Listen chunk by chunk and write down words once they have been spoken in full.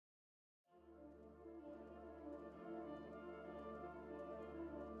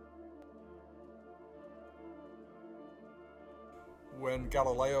when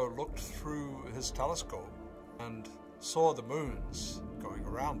Galileo looked through his telescope and saw the moons going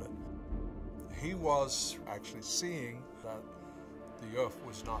around it. He was actually seeing that the Earth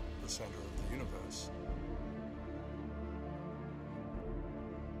was not the center of the universe.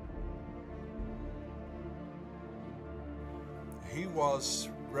 He was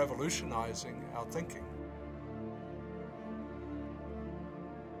revolutionizing our thinking.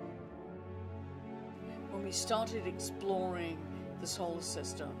 When we started exploring the solar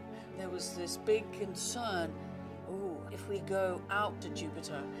system, there was this big concern, if we go out to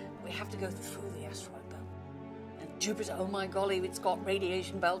Jupiter, we have to go through the asteroid belt. And Jupiter, oh my golly, it's got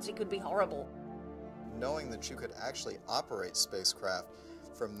radiation belts, it could be horrible. Knowing that you could actually operate spacecraft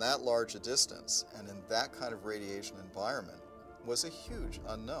from that large a distance and in that kind of radiation environment was a huge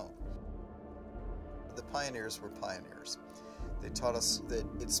unknown. The pioneers were pioneers. They taught us that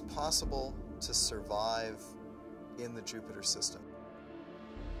it's possible to survive in the Jupiter system.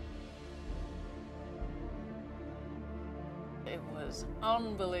 It was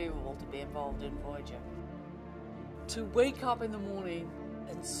unbelievable to be involved in Voyager. To wake up in the morning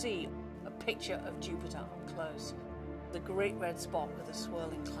and see a picture of Jupiter up close, the great red spot with the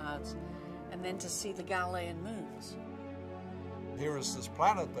swirling clouds, and then to see the Galilean moons. Here is this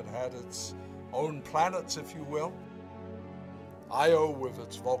planet that had its own planets, if you will. Io with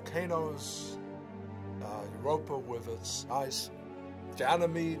its volcanoes, Europa with its ice,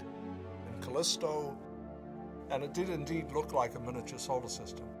 Ganymede and Callisto, and it did indeed look like a miniature solar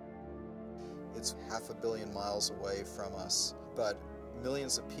system. It's 500 million miles away from us, but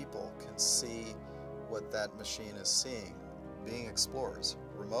millions of people can see what that machine is seeing, being explorers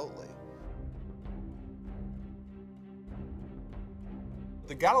remotely.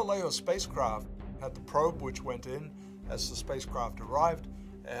 The Galileo spacecraft had the probe which went in as the spacecraft arrived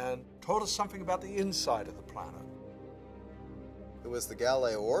and told us something about the inside of the planet. It was the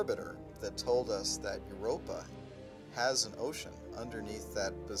Galileo orbiter that told us that Europa has an ocean underneath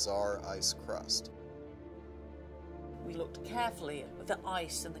that bizarre ice crust. We looked carefully at the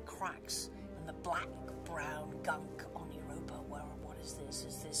ice and the cracks and the black-brown gunk on Europa. What is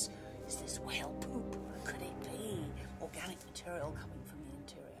this? Is this whale poop? Could it be organic material coming from the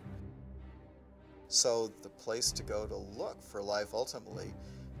interior? So the place to go to look for life ultimately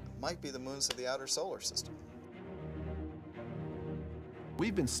might be the moons of the outer solar system.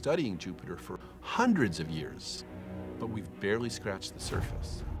 We've been studying Jupiter for hundreds of years, but we've barely scratched the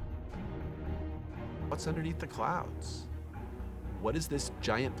surface. What's underneath the clouds? What is this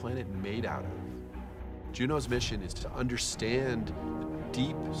giant planet made out of? Juno's mission is to understand the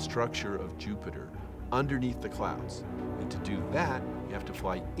deep structure of Jupiter underneath the clouds. And to do that, you have to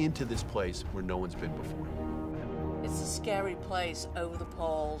fly into this place where no one's been before. It's a scary place over the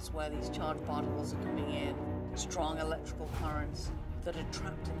poles where these charged particles are coming in, strong electrical currents that are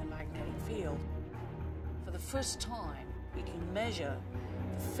trapped in the magnetic field. For the first time, we can measure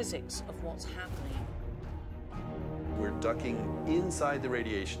the physics of what's happening. We're ducking inside the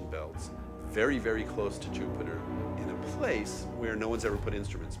radiation belts, very, very close to Jupiter, in a place where no one's ever put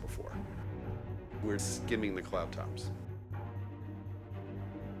instruments before. We're skimming the cloud tops.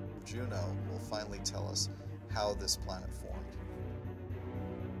 Juno will finally tell us how this planet formed.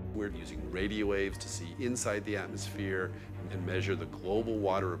 We're using radio waves to see inside the atmosphere and measure the global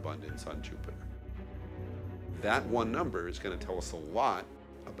water abundance on Jupiter. That one number is going to tell us a lot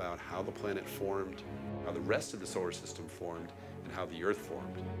about how the planet formed, how the rest of the solar system formed, and how the Earth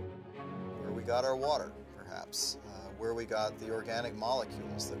formed. Where we got our water, perhaps. Where we got the organic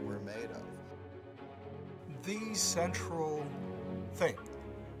molecules that we're made of. The central thing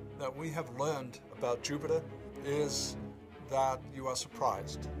that we have learned about Jupiter is that you are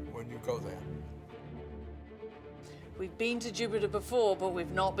surprised when you go there. We've been to Jupiter before, but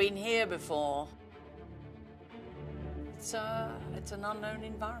we've not been here before. It's an unknown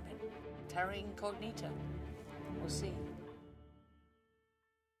environment, terra incognita. We'll see.